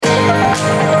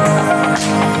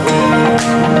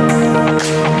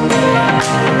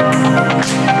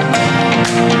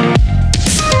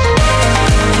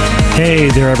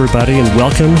there, everybody, and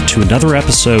welcome to another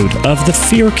episode of the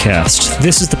Fearcast.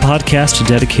 This is the podcast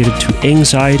dedicated to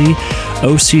anxiety,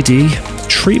 OCD,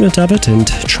 treatment of it, and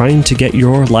trying to get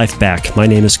your life back. My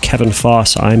name is Kevin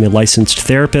Foss. I'm a licensed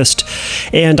therapist,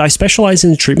 and I specialize in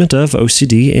the treatment of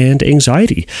OCD and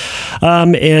anxiety.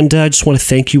 And I just want to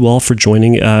thank you all for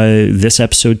joining this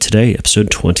episode today,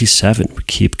 episode 27. We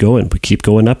keep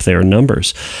going up there in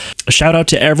numbers. A shout out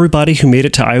to everybody who made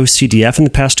it to IOCDF in the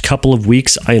past couple of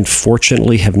weeks. I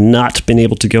unfortunately have not been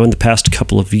able to go in the past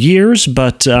couple of years,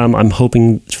 but I'm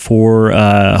hoping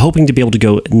to be able to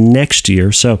go next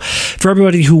year. So for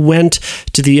everybody who went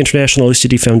to the International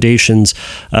OCD Foundation's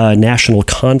national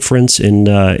conference in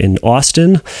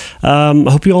Austin, I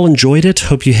hope you all enjoyed it.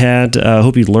 Hope you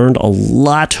learned a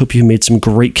lot. Hope you made some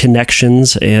great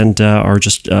connections and are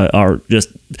just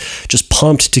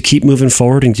pumped to keep moving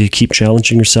forward and to keep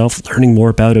challenging yourself, learning more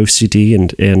about OCD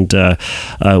and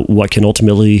what can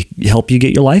ultimately help you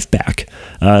get your life back.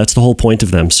 That's the whole point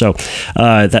of them. So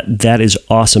that is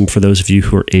awesome for those of you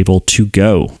who are able to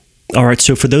go. All right,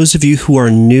 so for those of you who are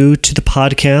new to the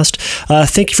podcast,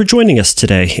 thank you for joining us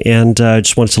today. And I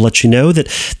just wanted to let you know that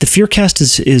the Fearcast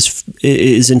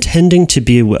is intending to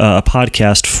be a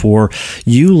podcast for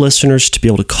you listeners to be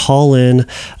able to call in,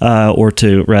 or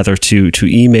to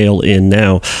email in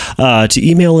now, to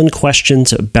email in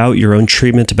questions about your own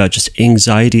treatment, about just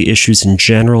anxiety issues in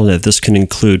general. And this can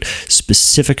include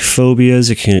specific phobias,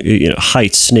 it can,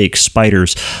 heights, snakes,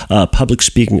 spiders, public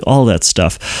speaking, all that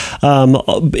stuff.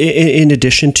 In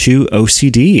addition to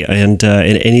OCD and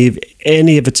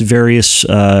any of its various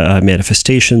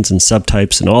manifestations and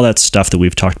subtypes and all that stuff that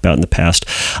we've talked about in the past.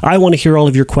 I want to hear all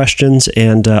of your questions,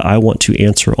 and I want to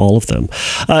answer all of them.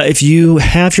 If you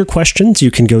have your questions, you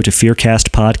can go to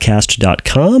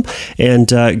fearcastpodcast.com and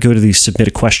go to the submit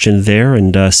a question there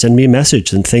and send me a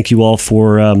message. And thank you all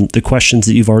for the questions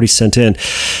that you've already sent in.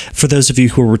 For those of you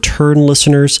who are return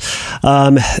listeners,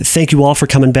 thank you all for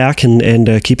coming back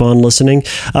and keep on listening.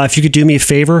 If you could do me a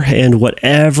favor, and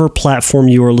whatever platform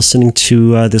you are listening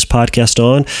to this podcast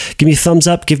on, give me a thumbs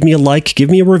up, give me a like, give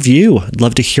me a review. I'd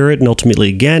love to hear it. And ultimately,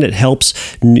 again, it helps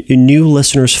new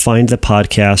listeners find the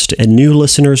podcast, and new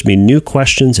listeners mean new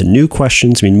questions, and new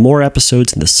questions mean more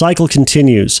episodes, and the cycle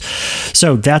continues.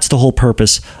 So that's the whole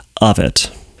purpose of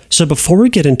it. So before we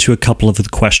get into a couple of the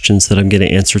questions that I'm going to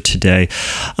answer today,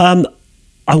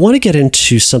 I want to get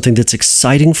into something that's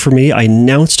exciting for me. I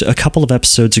announced a couple of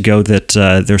episodes ago that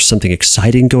there's something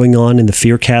exciting going on in the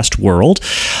Fearcast world,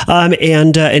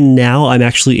 and now I'm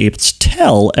actually able to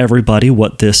tell everybody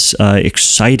what this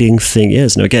exciting thing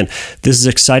is. Now, again, this is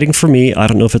exciting for me. I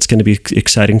don't know if it's going to be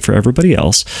exciting for everybody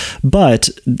else, but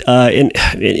and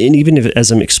even if,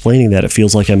 as I'm explaining that, it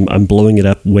feels like I'm blowing it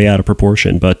up way out of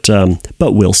proportion. But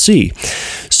we'll see.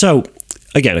 So,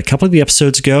 again, a couple of the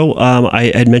episodes ago,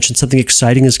 I had mentioned something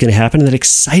exciting is going to happen. And that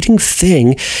exciting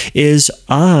thing is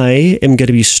I am going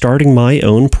to be starting my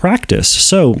own practice.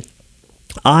 So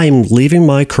I'm leaving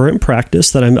my current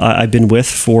practice that I've been with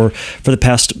for the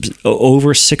past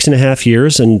over 6.5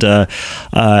 years, and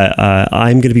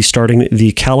I'm going to be starting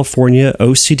the California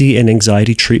OCD and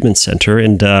Anxiety Treatment Center,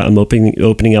 and I'm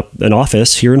opening up an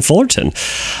office here in Fullerton.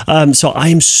 So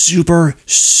I'm super,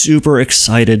 super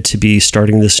excited to be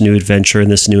starting this new adventure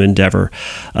and this new endeavor.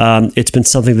 It's been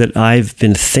something that I've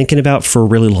been thinking about for a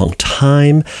really long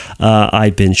time.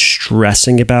 I've been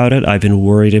stressing about it. I've been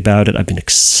worried about it. I've been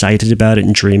excited about it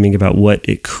and dreaming about what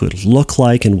it could look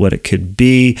like and what it could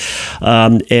be,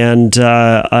 and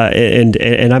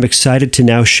I'm excited to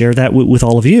now share that with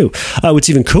all of you.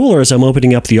 What's even cooler is I'm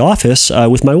opening up the office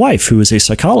with my wife, who is a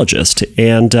psychologist,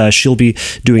 and she'll be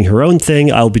doing her own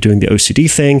thing. I'll be doing the OCD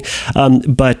thing,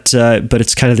 but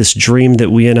it's kind of this dream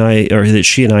that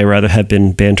she and I rather have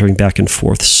been bantering back and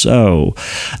forth. So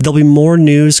there'll be more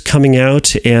news coming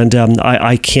out, and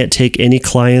I can't take any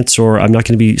clients, or I'm not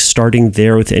going to be starting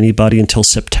there with anybody until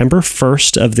September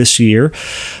 1st of this year.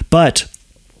 But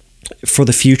for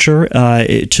the future,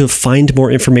 to find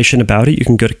more information about it, you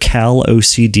can go to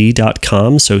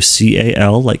calocd.com. So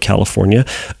CAL, like California,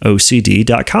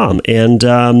 OCD.com. And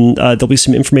there'll be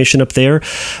some information up there.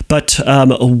 But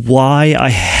why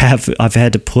I've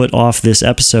had to put off this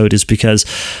episode is because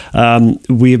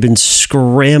we have been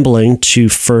scrambling to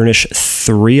furnish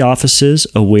 3 offices,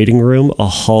 a waiting room, a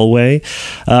hallway.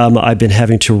 I've been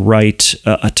having to write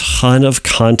a ton of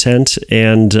content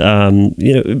and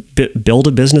build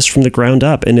a business from the ground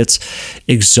up, and it's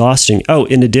exhausting. Oh,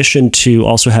 in addition to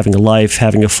also having a life,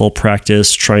 having a full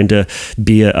practice, trying to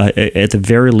be at the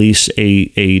very least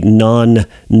a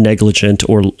non-negligent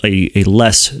or a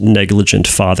less negligent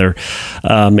father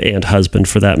and husband,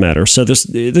 for that matter. So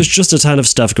there's just a ton of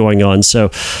stuff going on.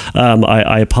 So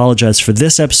I apologize for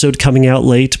this episode coming out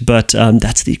late, but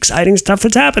that's the exciting stuff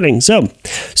that's happening. So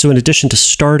in addition to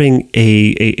starting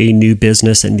a new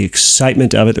business and the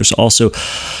excitement of it, there's also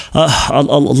a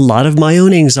lot of my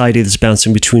own anxiety that's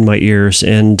bouncing between my ears.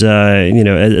 And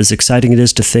as exciting it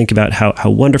is to think about how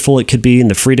wonderful it could be and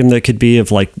the freedom that could be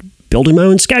of like building my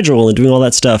own schedule and doing all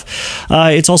that stuff,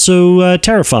 it's also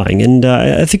terrifying. And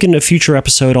I think in a future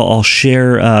episode, I'll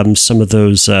share some of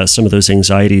those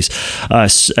anxieties.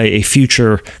 A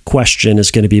future question is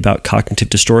going to be about cognitive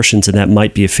distortions, and that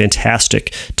might be a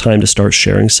fantastic time to start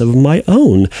sharing some of my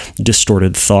own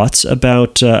distorted thoughts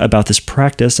about this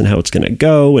practice and how it's going to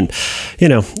go. And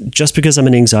just because I'm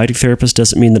an anxiety therapist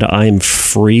doesn't mean that I am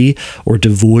free or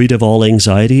devoid of all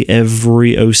anxiety.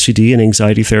 Every OCD and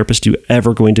anxiety therapist you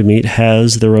ever going to meet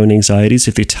has their own anxieties.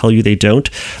 If they tell you they don't,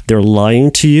 they're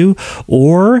lying to you,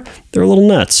 or they're a little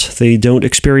nuts. They don't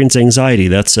experience anxiety.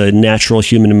 That's a natural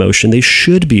human emotion they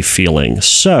should be feeling.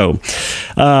 So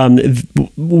I'm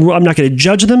not going to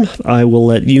judge them. I will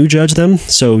let you judge them.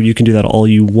 So you can do that all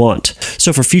you want.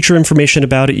 So for future information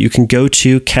about it, you can go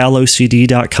to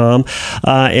calocd.com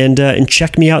and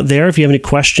check me out there if you have any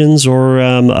questions or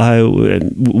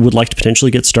would like to potentially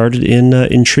get started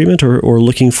in treatment or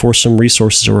looking for some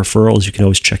resources or referrals. You can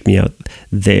always check me out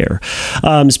there.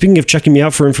 Speaking of checking me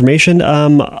out for information,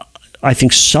 I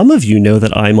think some of you know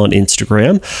that I'm on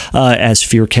Instagram as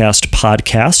Fearcast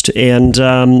Podcast, and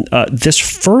this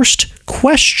first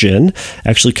question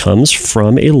actually comes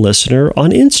from a listener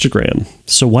on Instagram.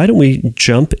 So why don't we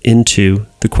jump into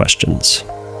the questions?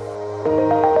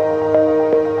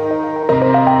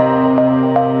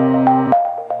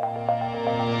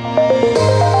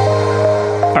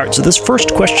 All right, so this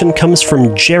first question comes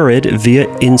from Jared via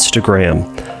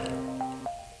Instagram.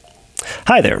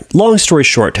 Hi there. Long story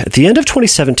short, at the end of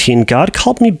 2017, God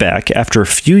called me back after a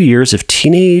few years of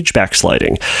teenage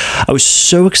backsliding. I was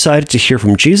so excited to hear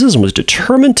from Jesus and was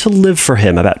determined to live for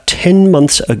him. About 10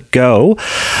 months ago,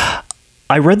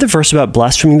 I read the verse about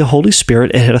blaspheming the Holy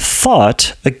Spirit and had a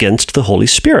thought against the Holy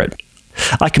Spirit.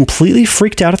 I completely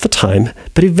freaked out at the time,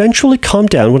 but eventually calmed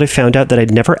down when I found out that I'd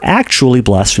never actually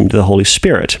blasphemed the Holy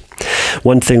Spirit.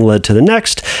 One thing led to the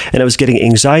next, and I was getting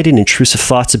anxiety and intrusive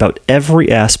thoughts about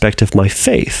every aspect of my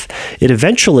faith. It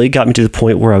eventually got me to the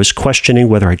point where I was questioning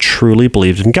whether I truly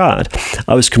believed in God.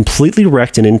 I was completely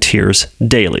wrecked and in tears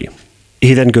daily.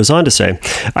 He then goes on to say,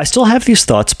 I still have these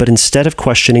thoughts, but instead of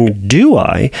questioning, do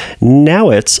I?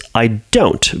 Now it's, I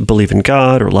don't believe in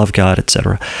God or love God,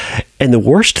 etc. And the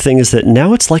worst thing is that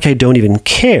now it's like I don't even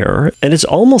care, and it's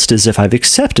almost as if I've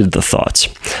accepted the thoughts.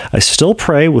 I still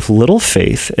pray with little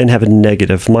faith and have a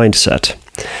negative mindset.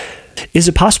 Is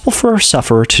it possible for a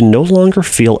sufferer to no longer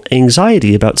feel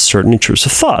anxiety about certain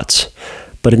intrusive thoughts,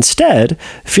 but instead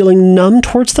feeling numb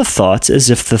towards the thoughts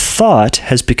as if the thought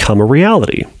has become a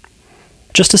reality?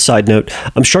 Just a side note,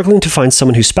 I'm struggling to find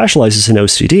someone who specializes in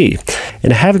OCD,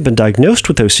 and I haven't been diagnosed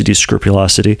with OCD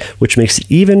scrupulosity, which makes it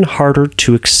even harder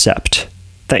to accept.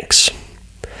 Thanks.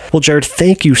 Well, Jared,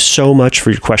 thank you so much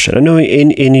for your question. I know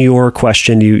in your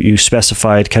question you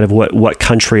specified kind of what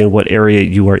country and what area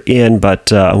you are in,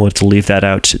 but I wanted to leave that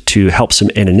out to help some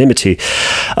anonymity.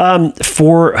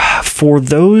 For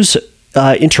those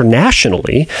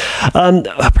internationally,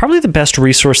 probably the best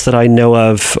resource that I know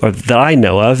of,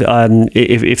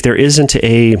 if there isn't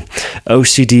a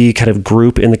OCD kind of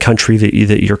group in the country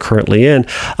that you're currently in,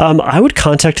 I would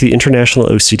contact the International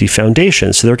OCD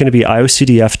Foundation. So they're going to be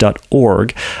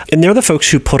iocdf.org, and they're the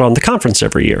folks who put on the conference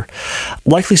every year.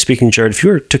 Likely speaking, Jared, if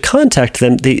you were to contact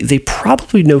them, they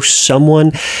probably know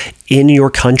someone in your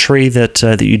country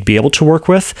that you'd be able to work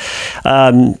with.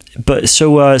 But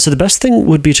so the best thing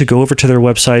would be to go over to their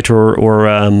website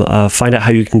or find out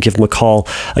how you can give them a call.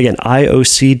 Again,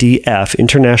 IOCDF,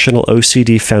 International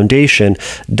OCD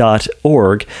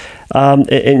Foundation.org,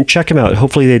 and check them out.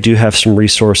 Hopefully they do have some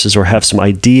resources or have some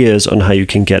ideas on how you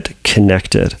can get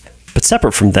connected. But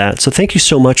separate from that, so thank you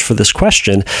so much for this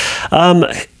question. I'm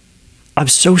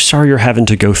so sorry you're having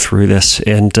to go through this,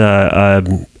 and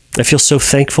I feel so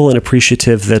thankful and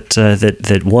appreciative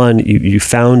that one, you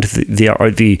found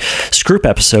the Scroop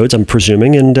episodes, I'm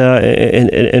presuming,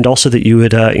 and also that you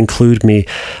would include me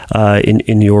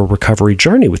in your recovery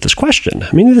journey with this question.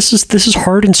 I mean, this is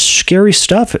hard and scary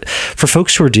stuff for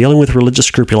folks who are dealing with religious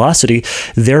scrupulosity.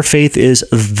 Their faith is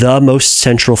the most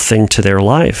central thing to their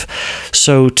life.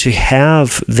 So to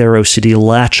have their OCD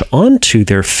latch onto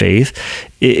their faith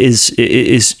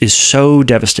is so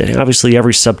devastating. Obviously,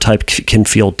 every subtype can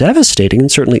feel devastating,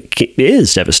 and certainly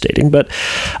is devastating. But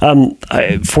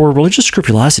for religious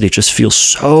scrupulosity, it just feels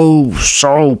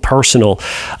so personal.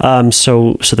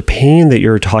 So the pain that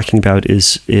you're talking about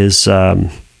is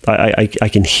I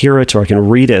can hear it, or I can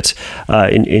read it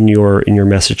in your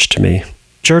message to me.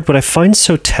 Jared, what I find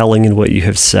so telling in what you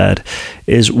have said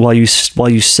is while you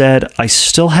said, I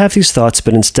still have these thoughts,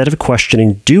 but instead of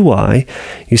questioning, do I,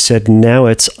 you said, now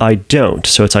it's, I don't.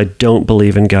 So it's, I don't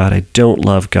believe in God. I don't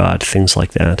love God, things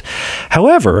like that.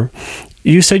 However,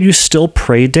 you said you still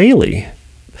pray daily.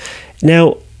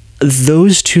 Now,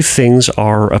 those two things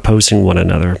are opposing one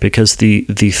another, because the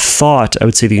thought, I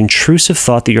would say the intrusive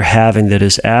thought that you're having that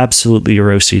is absolutely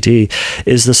your OCD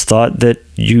is this thought that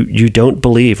you don't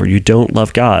believe or you don't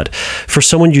love God. For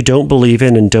someone you don't believe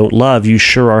in and don't love, you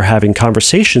sure are having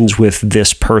conversations with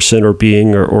this person or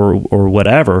being or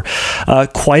whatever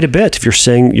quite a bit. If you're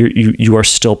saying you are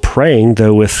still praying,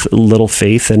 though with little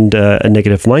faith and a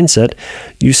negative mindset,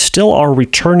 you still are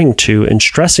returning to and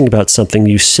stressing about something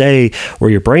you say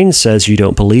or your brain says you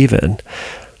don't believe in.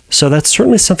 So that's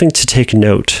certainly something to take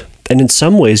note. And in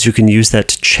some ways, you can use that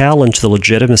to challenge the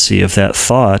legitimacy of that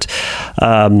thought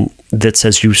that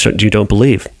says you don't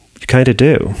believe. You kind of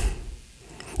do.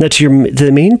 Now,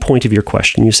 the main point of your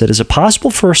question, you said, is it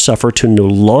possible for a sufferer to no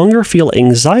longer feel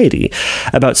anxiety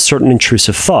about certain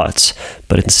intrusive thoughts,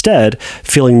 but instead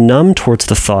feeling numb towards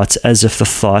the thoughts as if the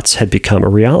thoughts had become a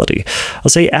reality? I'll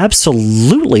say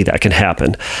absolutely that can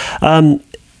happen.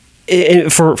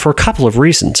 For a couple of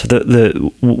reasons.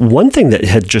 The one thing that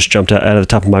had just jumped out of the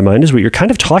top of my mind is what you're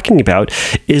kind of talking about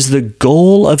is the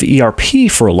goal of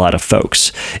ERP for a lot of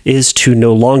folks is to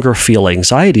no longer feel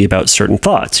anxiety about certain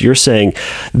thoughts. You're saying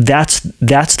that's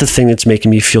the thing that's making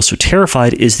me feel so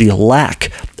terrified is the lack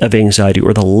of anxiety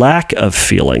or the lack of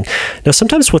feeling. Now,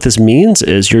 sometimes what this means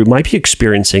is you might be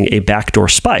experiencing a backdoor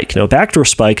spike. Now, a backdoor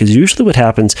spike is usually what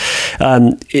happens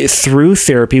through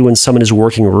therapy when someone is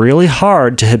working really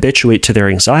hard to habituate to their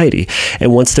anxiety.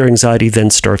 And once their anxiety then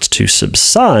starts to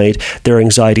subside, their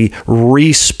anxiety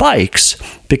re-spikes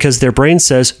because their brain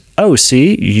says, oh,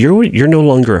 see, you're no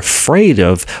longer afraid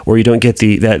of, or you don't get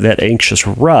that anxious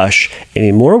rush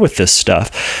anymore with this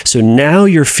stuff. So now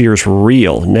your fear's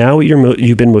real. Now what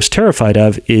you've been most terrified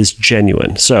of is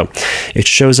genuine. So it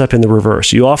shows up in the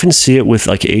reverse. You often see it with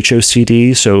like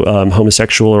HOCD, so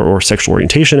homosexual or sexual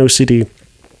orientation OCD,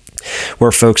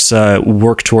 where folks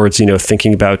work towards,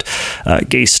 thinking about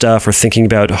gay stuff or thinking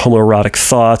about homoerotic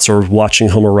thoughts or watching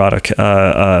homoerotic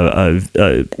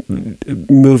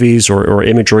movies or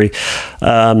imagery.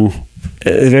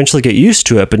 Eventually get used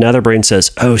to it, but now their brain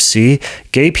says, oh, see,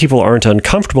 gay people aren't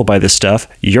uncomfortable by this stuff.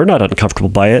 You're not uncomfortable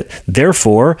by it.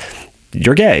 Therefore,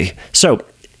 you're gay. So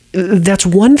that's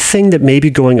one thing that may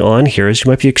be going on here is you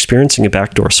might be experiencing a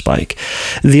backdoor spike.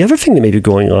 The other thing that may be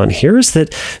going on here is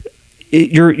that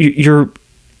you're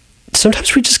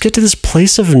sometimes we just get to this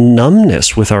place of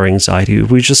numbness with our anxiety.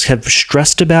 We just have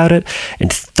stressed about it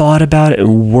and thought about it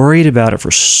and worried about it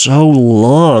for so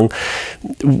long.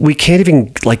 We can't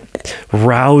even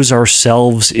rouse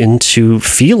ourselves into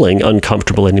feeling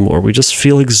uncomfortable anymore. We just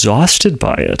feel exhausted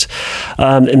by it.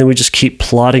 And then we just keep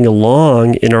plodding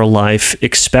along in our life,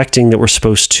 expecting that we're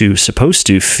supposed to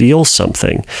feel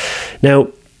something. Now,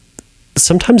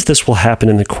 sometimes this will happen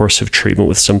in the course of treatment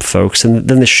with some folks, and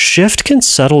then the shift can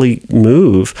subtly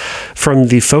move from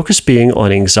the focus being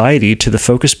on anxiety to the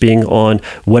focus being on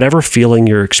whatever feeling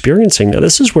you're experiencing. Now,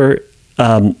 this is where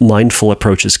mindful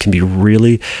approaches can be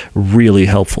really, really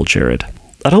helpful, Jared.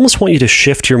 I'd almost want you to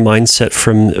shift your mindset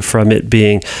from it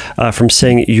being from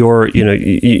saying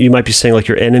you might be saying like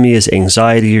your enemy is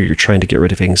anxiety, or you're trying to get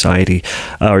rid of anxiety,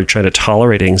 or you're trying to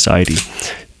tolerate anxiety,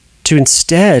 to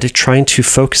instead trying to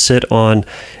focus it on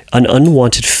an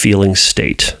unwanted feeling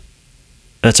state.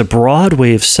 That's a broad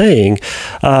way of saying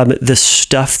the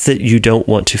stuff that you don't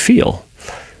want to feel.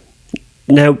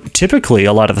 Now, typically,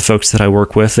 a lot of the folks that I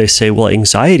work with, they say, well,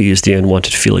 anxiety is the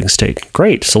unwanted feeling state.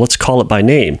 Great, so let's call it by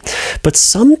name. But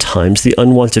sometimes the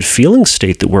unwanted feeling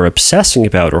state that we're obsessing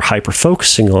about or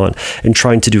hyper-focusing on and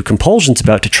trying to do compulsions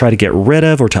about to try to get rid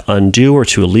of or to undo or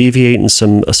to alleviate in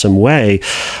some way,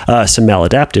 some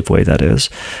maladaptive way that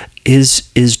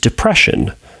is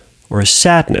depression or as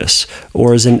sadness,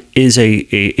 or is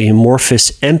a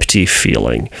amorphous, empty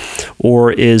feeling,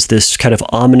 or is this kind of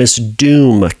ominous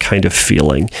doom kind of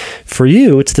feeling. For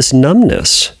you, it's this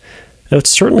numbness. Now, it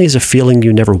certainly is a feeling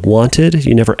you never wanted,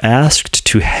 you never asked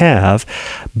to have,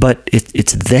 but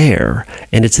it's there,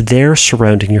 and it's there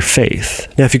surrounding your faith.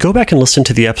 Now, if you go back and listen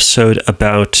to the episode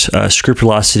about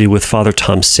scrupulosity with Father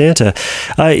Tom Santa,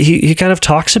 he kind of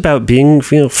talks about being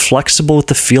flexible with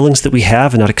the feelings that we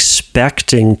have and not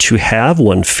expecting to have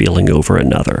one feeling over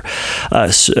another.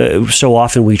 So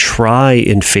often we try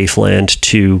in Faithland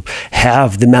to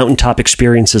have the mountaintop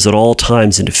experiences at all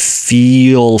times and to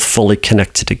feel fully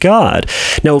connected to God.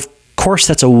 Now, of course,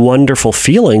 that's a wonderful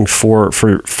feeling for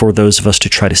those of us to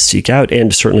try to seek out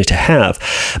and certainly to have.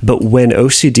 But when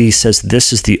OCD says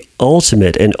this is the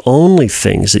ultimate and only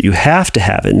things that you have to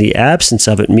have, in the absence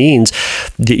of it means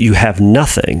that you have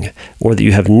nothing or that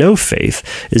you have no faith,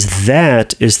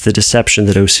 that is the deception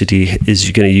that OCD is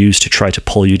going to use to try to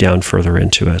pull you down further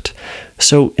into it.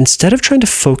 So instead of trying to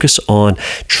focus on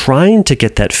trying to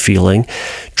get that feeling,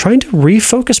 trying to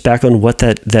refocus back on what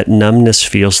that numbness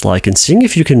feels like and seeing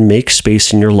if you can make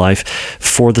space in your life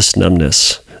for this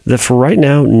numbness. That for right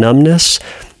now, numbness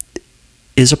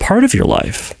is a part of your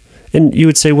life. And you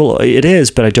would say, well, it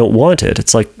is, but I don't want it.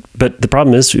 It's like, but the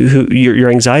problem is your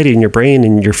anxiety and your brain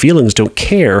and your feelings don't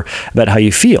care about how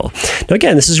you feel. Now,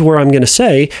 again, this is where I'm going to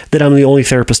say that I'm the only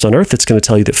therapist on earth that's going to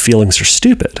tell you that feelings are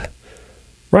stupid.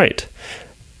 Right.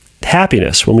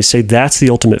 Happiness, when we say that's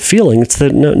the ultimate feeling, it's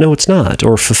that no, it's not.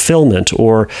 Or fulfillment,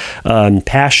 or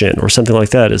passion, or something like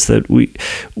that, is that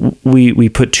we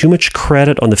put too much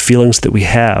credit on the feelings that we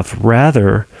have.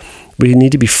 Rather, we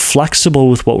need to be flexible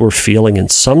with what we're feeling, and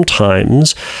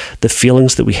sometimes the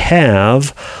feelings that we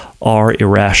have are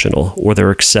irrational or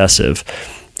they're excessive.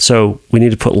 So we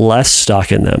need to put less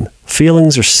stock in them.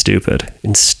 Feelings are stupid.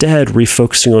 Instead,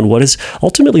 refocusing on what is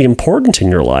ultimately important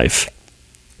in your life.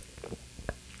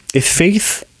 If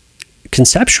faith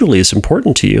conceptually is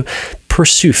important to you,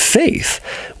 pursue faith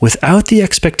without the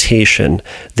expectation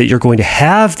that you're going to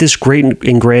have this great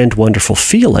and grand, wonderful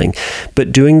feeling,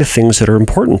 but doing the things that are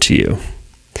important to you.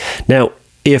 Now,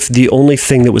 if the only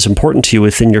thing that was important to you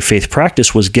within your faith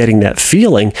practice was getting that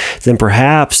feeling, then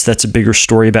perhaps that's a bigger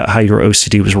story about how your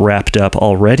OCD was wrapped up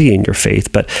already in your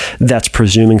faith, but that's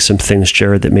presuming some things,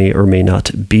 Jared, that may or may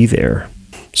not be there.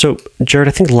 So, Jared,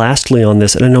 I think lastly on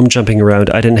this, and I know I'm jumping around,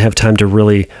 I didn't have time to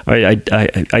really, I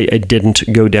didn't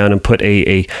go down and put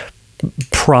a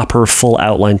proper full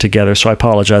outline together, so I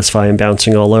apologize if I am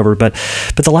bouncing all over. But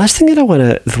the last thing that I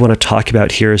want to talk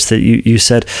about here is that you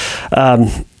said,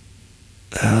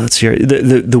 let's see here,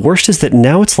 the worst is that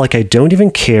now it's like I don't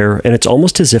even care, and it's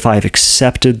almost as if I've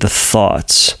accepted the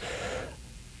thoughts.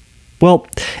 Well,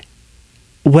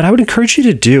 what I would encourage you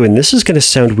to do, and this is going to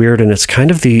sound weird, and it's kind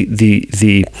of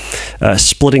the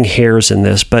splitting hairs in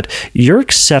this, but you're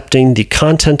accepting the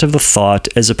content of the thought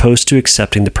as opposed to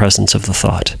accepting the presence of the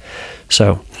thought.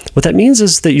 So what that means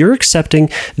is that you're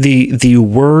accepting the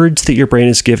words that your brain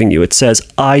is giving you. It says,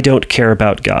 I don't care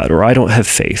about God, or I don't have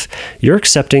faith. You're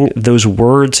accepting those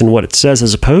words and what it says,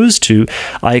 as opposed to,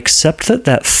 I accept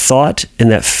that thought and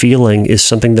that feeling is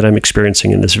something that I'm experiencing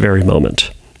in this very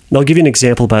moment. I'll give you an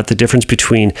example about the difference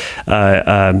between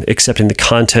accepting the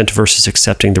content versus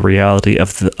accepting the reality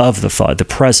of the thought, the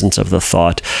presence of the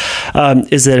thought.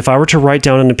 Is that if I were to write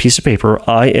down on a piece of paper,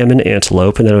 I am an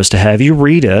antelope, and then I was to have you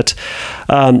read it,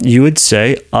 you would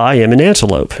say, I am an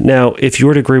antelope. Now, if you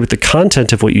were to agree with the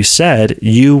content of what you said,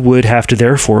 you would have to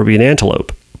therefore be an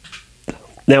antelope.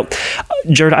 Now,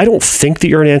 Jared, I don't think that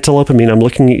you're an antelope. I mean, I'm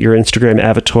looking at your Instagram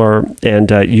avatar, and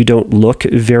you don't look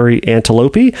very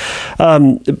antelope-y.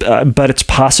 But it's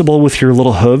possible with your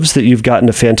little hooves that you've gotten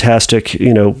a fantastic,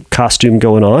 costume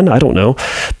going on. I don't know.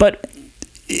 But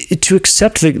to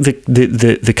accept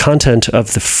the content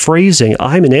of the phrasing,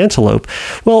 I'm an antelope,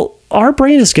 well, our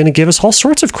brain is going to give us all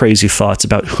sorts of crazy thoughts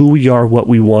about who we are, what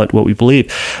we want, what we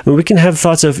believe. I mean, we can have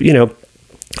thoughts of,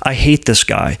 I hate this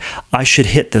guy. I should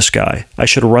hit this guy. I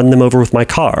should run them over with my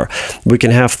car. We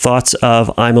can have thoughts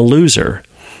of, I'm a loser.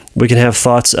 We can have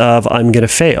thoughts of, I'm going to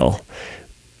fail.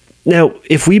 Now,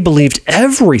 if we believed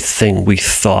everything we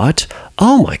thought,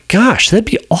 oh my gosh, that'd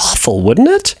be awful, wouldn't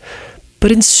it?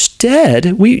 But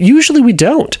instead, we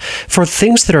don't. For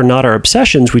things that are not our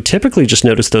obsessions, we typically just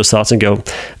notice those thoughts and go,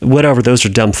 whatever, those are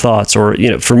dumb thoughts. Or,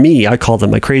 for me, I call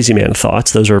them my crazy man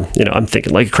thoughts. Those are, I'm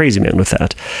thinking like a crazy man with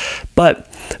that. But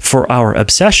for our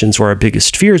obsessions or our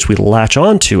biggest fears, we latch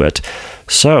onto it.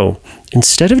 So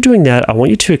instead of doing that, I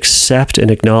want you to accept and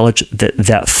acknowledge that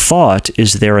that thought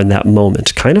is there in that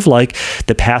moment, kind of like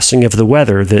the passing of the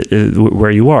weather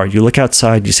where you are. You look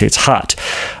outside, you say it's hot.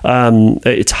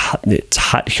 It's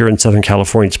hot here in Southern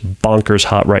California. It's bonkers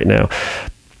hot right now.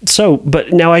 So,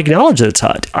 but now I acknowledge that it's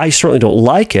hot. I certainly don't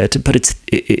like it, but it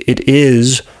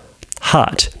is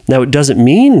hot. Now, it doesn't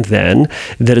mean then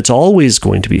that it's always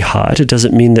going to be hot. It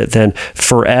doesn't mean that then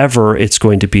forever it's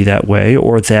going to be that way,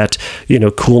 or that,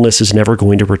 coolness is never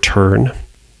going to return,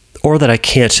 or that I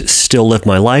can't still live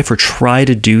my life or try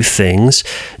to do things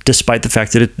despite the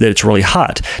fact that it's really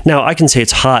hot. Now, I can say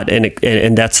it's hot,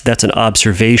 and that's an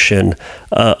observation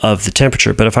of the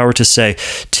temperature. But if I were to say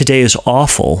today is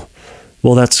awful,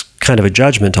 well, that's kind of a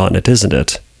judgment on it, isn't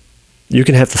it? You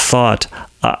can have the thought,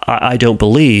 I don't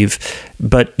believe,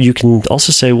 but you can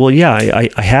also say, well, yeah,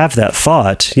 I have that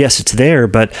thought. Yes, it's there,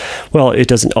 but, well, it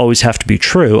doesn't always have to be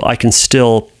true. I can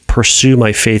still pursue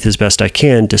my faith as best I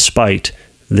can despite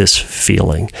this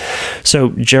feeling.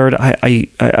 So, Jared, I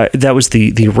that was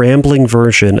the rambling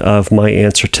version of my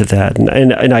answer to that,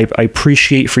 and I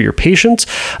appreciate for your patience.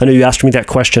 I know you asked me that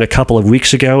question a couple of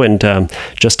weeks ago, and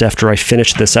just after I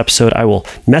finish this episode, I will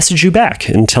message you back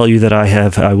and tell you that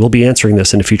I will be answering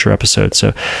this in a future episode.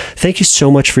 So, thank you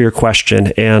so much for your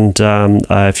question, and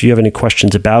if you have any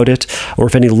questions about it, or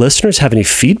if any listeners have any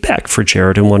feedback for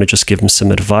Jared and want to just give him some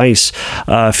advice,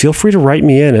 feel free to write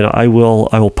me in, and I will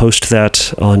post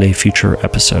that on a future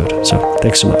episode. So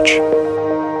thanks so much.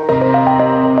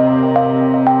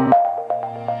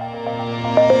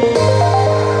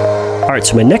 All right,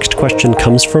 so my next question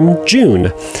comes from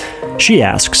June. She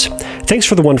asks, thanks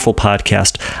for the wonderful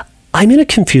podcast. I'm in a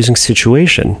confusing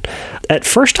situation. At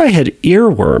first I had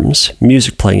earworms,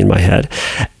 music playing in my head,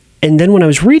 and then when I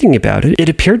was reading about it, it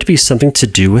appeared to be something to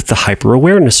do with the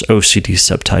hyperawareness OCD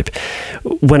subtype.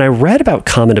 When I read about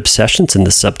common obsessions in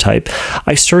this subtype,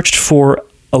 I searched for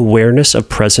awareness of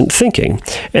present thinking,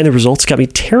 and the results got me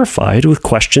terrified with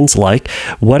questions like,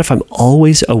 what if I'm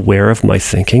always aware of my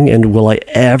thinking, and will I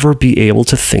ever be able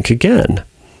to think again?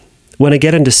 When I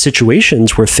get into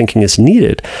situations where thinking is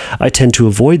needed, I tend to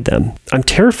avoid them. I'm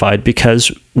terrified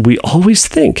because we always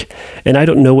think, and I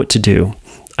don't know what to do.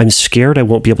 I'm scared I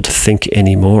won't be able to think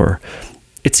anymore.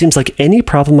 It seems like any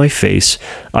problem I face,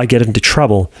 I get into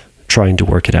trouble trying to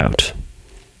work it out.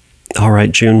 All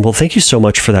right, June. Well, thank you so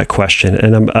much for that question.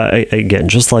 And again,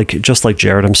 just like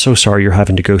Jared, I'm so sorry you're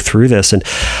having to go through this. And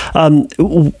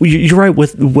you're right.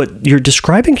 With what you're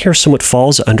describing here, somewhat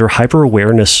falls under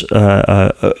hyperawareness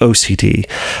OCD.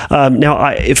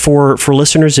 Now, for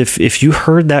listeners, if you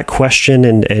heard that question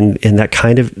and that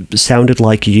kind of sounded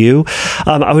like you,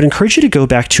 I would encourage you to go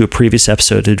back to a previous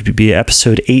episode. It would be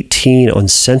episode 18 on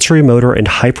sensory motor and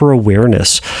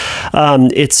hyperawareness.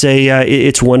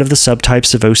 It's one of the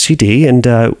subtypes of OCD. And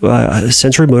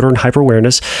sensory motor and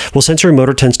hyperawareness. Well, sensory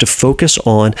motor tends to focus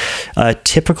on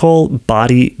typical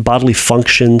bodily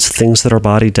functions, things that our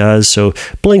body does. So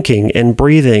blinking and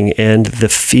breathing and the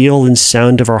feel and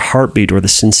sound of our heartbeat, or the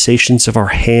sensations of our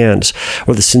hands,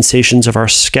 or the sensations of our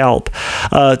scalp.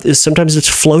 Sometimes it's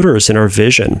floaters in our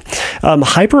vision.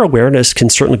 Hyperawareness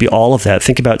can certainly be all of that.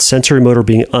 Think about sensory motor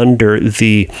being under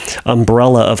the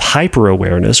umbrella of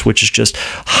hyperawareness, which is just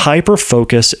hyper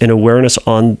focus and awareness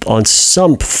on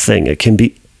something. It can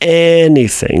be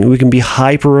anything. We can be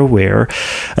hyper aware,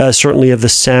 certainly of the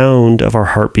sound of our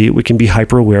heartbeat. We can be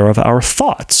hyper aware of our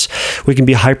thoughts. We can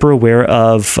be hyper aware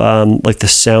of like the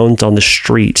sounds on the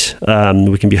street.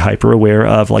 We can be hyper aware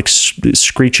of like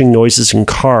screeching noises in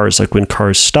cars, like when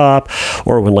cars stop,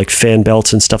 or when like fan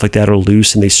belts and stuff like that are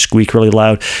loose and they squeak really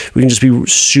loud. We can just be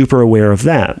super aware of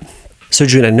that. So,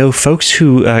 June, I know folks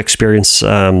who experience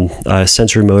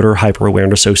sensory motor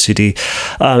hyperawareness OCD,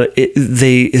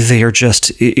 they are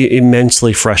just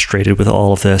immensely frustrated with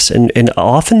all of this. And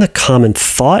often the common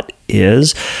thought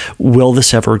is, will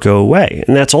this ever go away?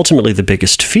 And that's ultimately the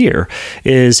biggest fear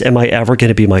is, am I ever going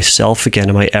to be myself again?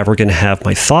 Am I ever going to have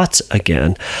my thoughts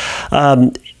again?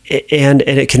 And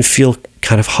it can feel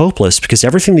kind of hopeless because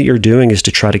everything that you're doing is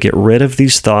to try to get rid of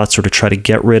these thoughts or to try to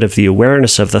get rid of the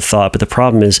awareness of the thought. But the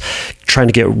problem is trying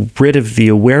to get rid of the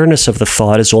awareness of the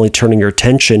thought is only turning your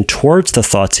attention towards the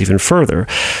thoughts even further.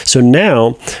 So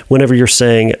now, whenever you're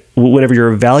saying, whenever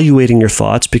you're evaluating your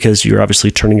thoughts, because you're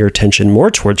obviously turning your attention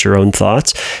more towards your own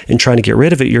thoughts and trying to get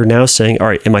rid of it, you're now saying, all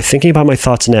right, am I thinking about my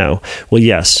thoughts now? Well,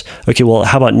 yes. Okay, well,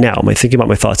 how about now? Am I thinking about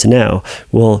my thoughts now?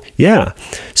 Well, yeah.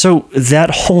 So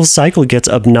that whole cycle gets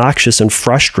obnoxious and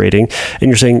frustrating, and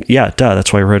you're saying, yeah, duh,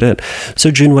 that's why I wrote it.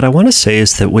 So, June, what I want to say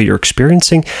is that what you're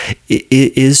experiencing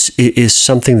is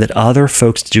something that other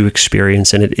folks do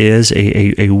experience, and it is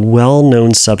a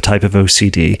well-known subtype of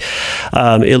OCD,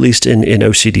 at least in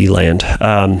OCD land.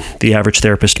 The average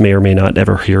therapist may or may not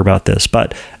ever hear about this,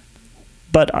 but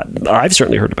I've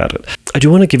certainly heard about it. I do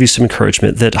want to give you some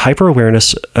encouragement that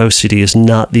hyper-awareness OCD is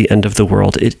not the end of the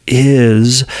world. It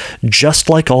is just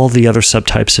like all the other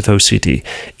subtypes of OCD.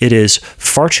 It is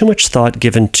far too much thought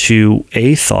given to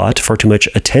a thought, far too much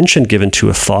attention given to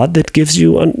a thought that gives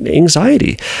you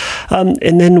anxiety.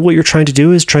 And then what you're trying to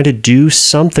do is trying to do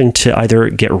something to either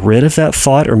get rid of that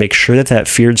thought or make sure that that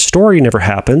feared story never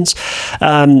happens.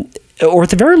 Or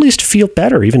at the very least feel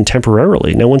better, even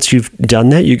temporarily. Now, once you've done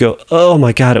that, you go, oh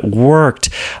my God, it worked.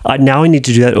 Now I need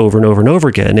to do that over and over and over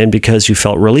again. And because you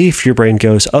felt relief, your brain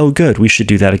goes, oh, good, we should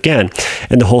do that again.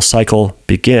 And the whole cycle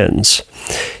begins.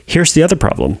 Here's the other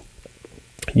problem.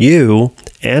 You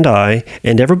and I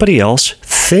and everybody else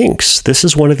thinks. This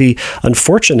is one of the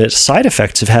unfortunate side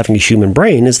effects of having a human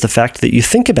brain, is the fact that you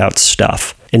think about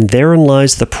stuff. And therein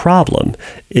lies the problem,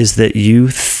 is that you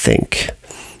think.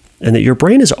 And that your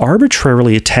brain is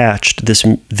arbitrarily attached this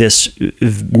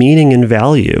meaning and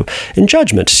value and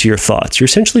judgment to your thoughts. You're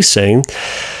essentially saying,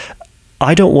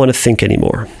 I don't want to think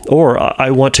anymore, or I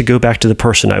want to go back to the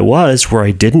person I was where I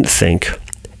didn't think.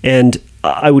 And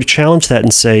I would challenge that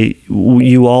and say,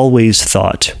 you always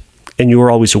thought, and you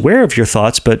were always aware of your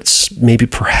thoughts, but maybe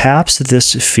perhaps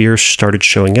this fear started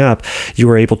showing up. You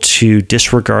were able to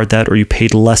disregard that, or you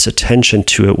paid less attention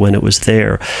to it when it was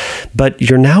there. But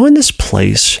you're now in this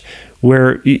place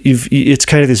where it's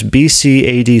kind of this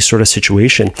BC-AD sort of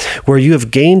situation where you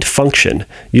have gained function.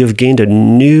 You have gained a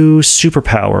new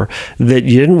superpower that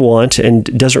you didn't want and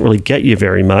doesn't really get you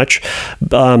very much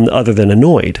other than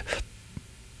annoyed.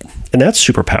 And that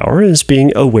superpower is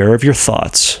being aware of your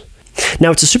thoughts.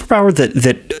 Now, it's a superpower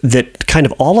that kind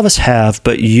of all of us have,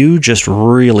 but you just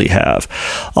really have.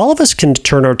 All of us can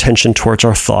turn our attention towards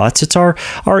our thoughts. It's our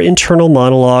internal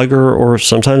monologue or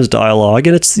sometimes dialogue,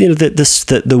 and it's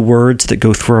the words that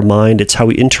go through our mind. It's how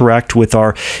we interact with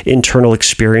our internal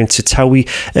experience. It's how we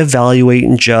evaluate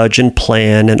and judge and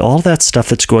plan and all that stuff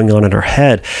that's going on in our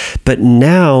head. But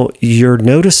now you're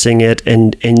noticing it,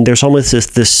 and there's almost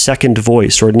this second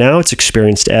voice, or now it's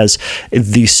experienced as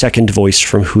the second voice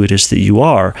from who it is that you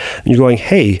are. And you're going,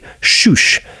 hey,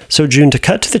 shoosh. So, June, to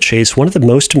cut to the chase, one of the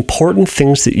most important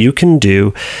things that you can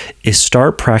do is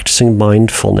start practicing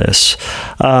mindfulness.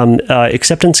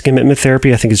 Acceptance commitment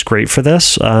therapy, I think, is great for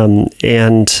this.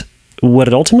 And what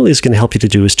it ultimately is going to help you to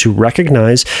do is to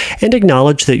recognize and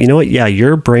acknowledge that, you know what, yeah,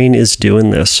 your brain is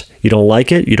doing this. You don't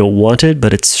like it, you don't want it,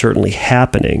 but it's certainly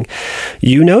happening.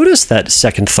 You notice that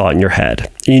second thought in your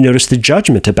head. And you notice the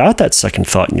judgment about that second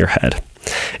thought in your head.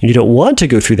 And you don't want to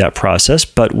go through that process,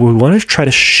 but we want to try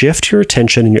to shift your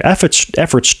attention and your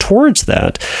efforts towards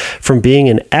that, from being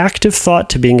an active thought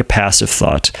to being a passive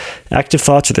thought. Active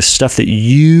thoughts are the stuff that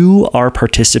you are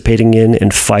participating in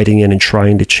and fighting in and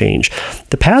trying to change.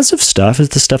 The passive stuff is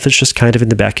the stuff that's just kind of in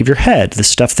the back of your head, the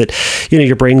stuff that,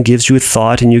 your brain gives you a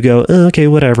thought and you go, oh, okay,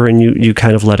 whatever, and you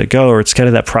kind of let it go. Or it's kind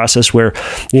of that process where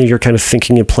you're kind of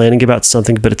thinking and planning about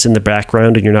something, but it's in the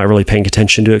background and you're not really paying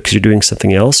attention to it because you're doing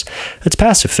something else. It's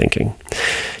passive thinking.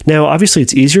 Now, obviously,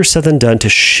 it's easier said than done to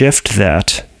shift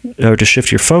that, or to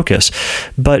shift your focus.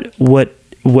 But what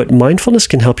mindfulness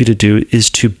can help you to do is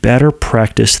to better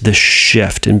practice the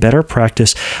shift and better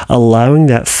practice allowing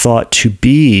that thought to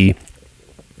be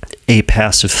a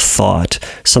passive thought,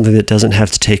 something that doesn't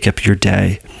have to take up your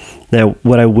day. Now,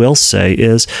 what I will say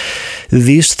is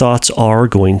these thoughts are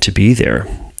going to be there.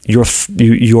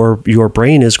 Your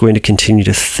brain is going to continue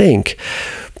to think.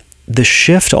 The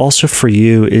shift also for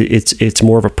you, it's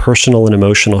more of a personal and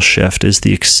emotional shift, is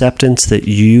the acceptance that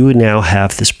you now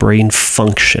have this brain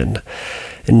function.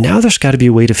 And now there's got to be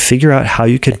a way to figure out how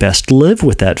you can best live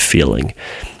with that feeling.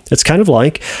 It's kind of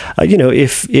like,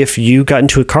 if you got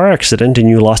into a car accident and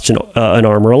you lost an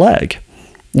arm or a leg,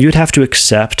 you'd have to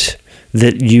accept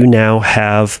that you now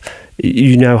have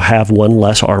one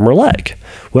less arm or leg.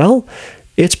 Well,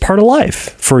 it's part of life.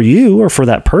 For you or for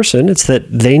that person, it's that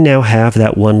they now have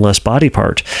that one less body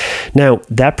part. Now,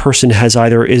 that person is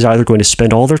either going to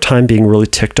spend all their time being really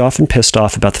ticked off and pissed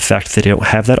off about the fact that they don't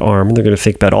have that arm, and they're going to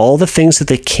think about all the things that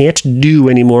they can't do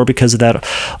anymore because of that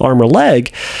arm or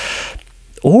leg,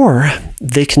 Or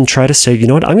they can try to say, you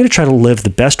know what, I'm going to try to live the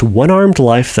best one-armed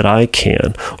life that I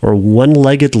can, or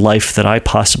one-legged life that I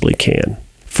possibly can.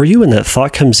 For you, when that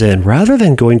thought comes in, rather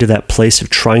than going to that place of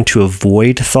trying to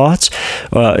avoid thoughts,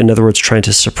 in other words, trying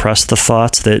to suppress the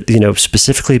thoughts that,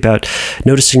 specifically about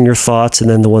noticing your thoughts, and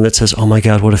then the one that says, oh my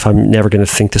God, what if I'm never going to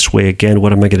think this way again?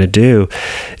 What am I going to do?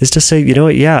 Is to say, you know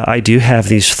what, yeah, I do have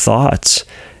these thoughts,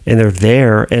 and they're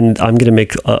there, and I'm going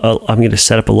to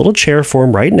set up a little chair for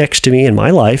them right next to me in my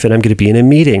life, and I'm going to be in a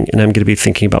meeting, and I'm going to be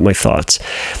thinking about my thoughts.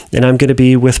 And I'm going to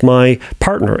be with my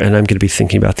partner, and I'm going to be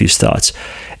thinking about these thoughts.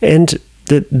 And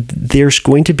there's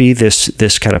going to be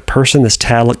this kind of person, this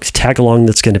tag along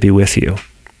that's going to be with you.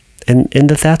 And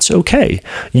that's okay.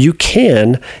 You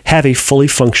can have a fully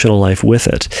functional life with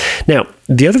it. Now,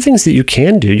 the other things that you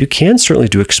can do, you can certainly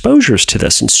do exposures to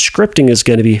this, and scripting is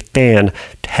going to be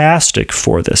fantastic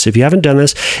for this. If you haven't done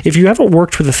this, if you haven't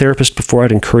worked with a therapist before,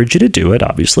 I'd encourage you to do it,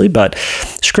 obviously, but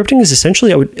scripting is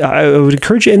essentially, I would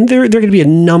encourage you, and there are going to be a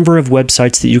number of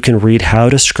websites that you can read how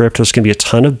to script. There's going to be a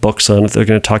ton of books on it. They're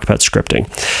going to talk about scripting.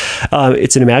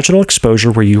 It's an imaginal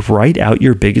exposure where you write out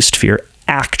your biggest fear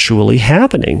actually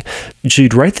happening. So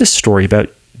you'd write this story about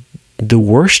the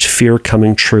worst fear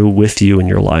coming true with you in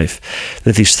your life,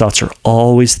 that these thoughts are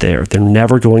always there. They're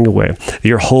never going away.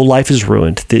 Your whole life is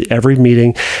ruined. Every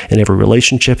meeting and every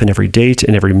relationship and every date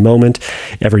and every moment,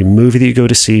 every movie that you go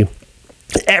to see,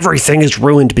 everything is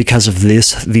ruined because of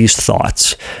these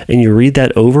thoughts. And you read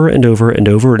that over and over and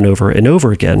over and over and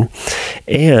over again.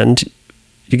 And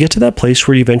you get to that place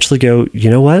where you eventually go, you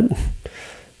know what?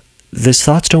 These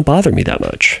thoughts don't bother me that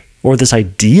much, or this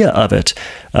idea of it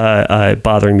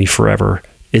bothering me forever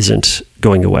isn't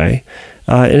going away,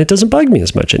 and it doesn't bug me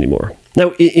as much anymore.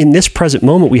 Now, in this present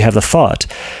moment, we have the thought,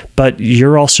 but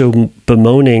you're also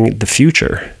bemoaning the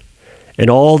future and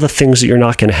all the things that you're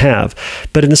not going to have.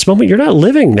 But in this moment, you're not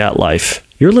living that life.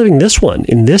 You're living this one.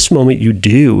 In this moment, you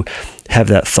do have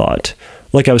that thought.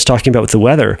 Like I was talking about with the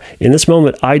weather, in this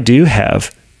moment, I do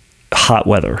have hot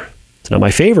weather. It's not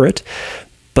my favorite,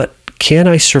 but can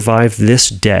I survive this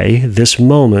day, this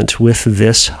moment with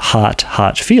this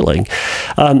hot feeling?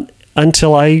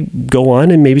 Until I go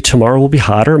on, and maybe tomorrow will be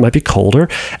hotter, it might be colder.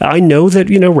 I know that,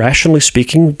 rationally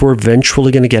speaking, we're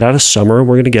eventually going to get out of summer,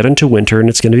 we're going to get into winter, and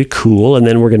it's going to be cool, and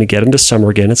then we're going to get into summer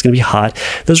again, it's going to be hot.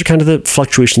 Those are kind of the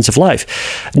fluctuations of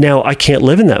life. Now, I can't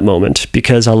live in that moment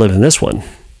because I live in this one,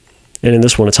 and in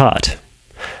this one it's hot.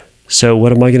 So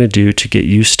what am I going to do to get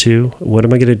used to? What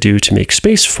am I going to do to make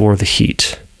space for the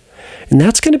heat? And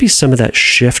that's going to be some of that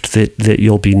shift that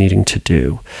you'll be needing to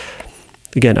do.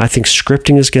 Again, I think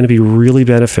scripting is going to be really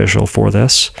beneficial for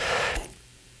this.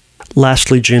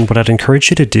 Lastly, June, what I'd encourage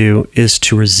you to do is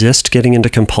to resist getting into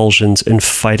compulsions and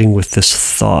fighting with this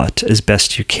thought as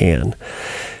best you can.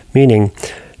 Meaning,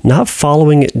 not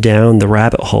following it down the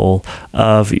rabbit hole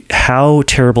of how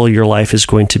terrible your life is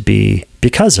going to be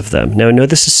because of them. Now, I know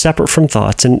this is separate from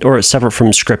thoughts or separate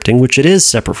from scripting, which it is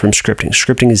separate from scripting.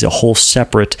 Scripting is a whole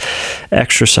separate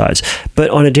exercise. But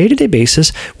on a day-to-day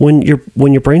basis, when your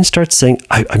brain starts saying,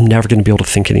 I'm never going to be able to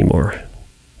think anymore.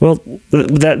 Well,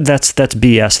 that's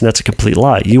BS, and that's a complete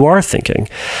lie. You are thinking,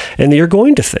 and you're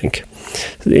going to think.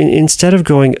 Instead of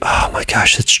going, oh my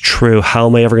gosh, that's true, how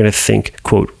am I ever going to think,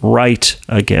 quote, right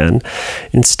again?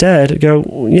 Instead, go,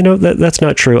 that's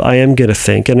not true. I am going to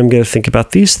think, and I'm going to think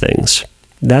about these things.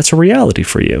 That's a reality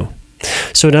for you.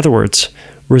 So in other words,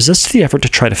 resist the effort to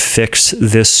try to fix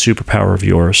this superpower of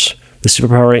yours. The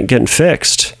superpower ain't getting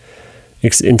fixed.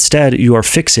 Instead, you are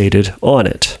fixated on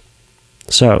it.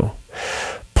 So,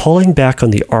 pulling back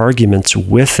on the arguments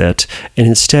with it, and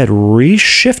instead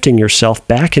reshifting yourself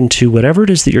back into whatever it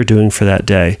is that you're doing for that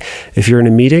day. If you're in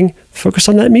a meeting, focus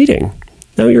on that meeting.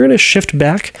 Now you're going to shift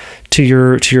back to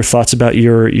your thoughts about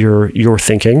your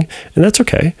thinking, and that's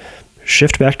okay.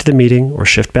 Shift back to the meeting, or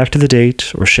shift back to the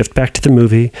date, or shift back to the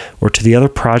movie, or to the other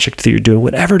project that you're doing,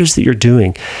 whatever it is that you're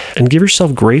doing, and give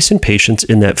yourself grace and patience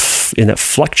in that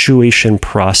fluctuation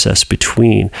process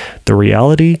between the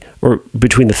reality, or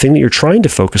between the thing that you're trying to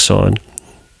focus on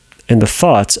and the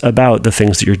thoughts about the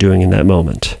things that you're doing in that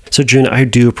moment. So, June, I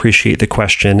do appreciate the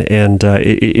question, and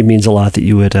it means a lot that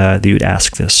you would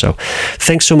ask this. So,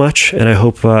 thanks so much, and I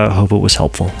hope it was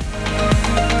helpful.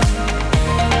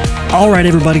 All right,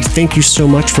 everybody, thank you so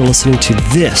much for listening to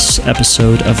this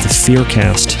episode of the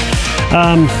Fearcast.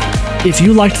 If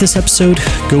you liked this episode,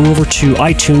 go over to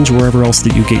iTunes, wherever else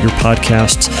that you get your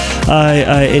podcasts,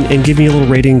 and give me a little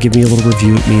rating, give me a little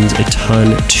review. It means a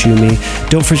ton to me.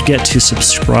 Don't forget to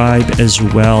subscribe as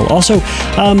well. Also,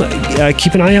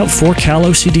 keep an eye out for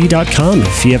calocd.com.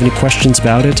 If you have any questions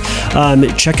about it,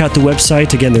 check out the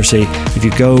website. Again, if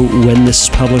you go when this is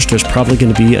published, there's probably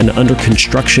going to be an under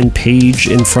construction page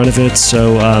in front of it.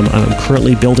 So I'm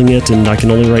currently building it, and I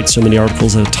can only write so many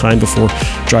articles at a time before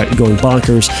going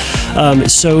bonkers.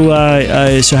 So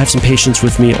have some patience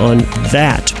with me on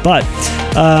that. But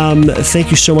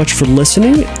thank you so much for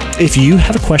listening. If you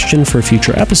have a question for a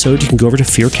future episode, you can go over to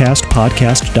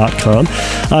fearcastpodcast.com,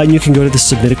 and you can go to the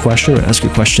submit a question or ask a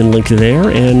question link there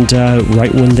and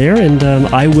write one there, and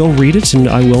I will read it, and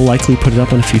I will likely put it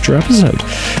up on a future episode.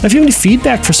 If you have any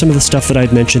feedback for some of the stuff that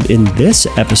I've mentioned in this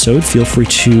episode, feel free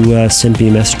to send me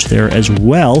a message there as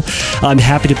well. I'm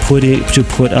happy to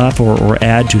put up or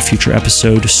add to a future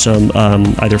episode some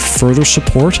either further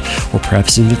support or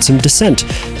perhaps even some dissent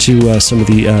to some of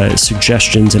the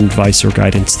suggestions and advice or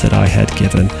guidance that I had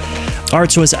given. All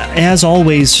right, so as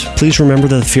always, please remember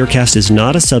that the Fearcast is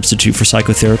not a substitute for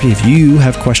psychotherapy. If you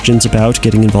have questions about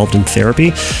getting involved in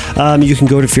therapy, you can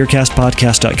go to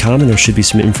fearcastpodcast.com, and there should be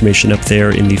some information up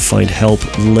there in the Find Help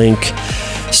link.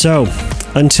 So,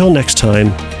 until next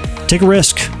time, take a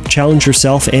risk, challenge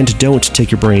yourself, and don't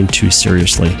take your brain too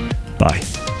seriously. Bye.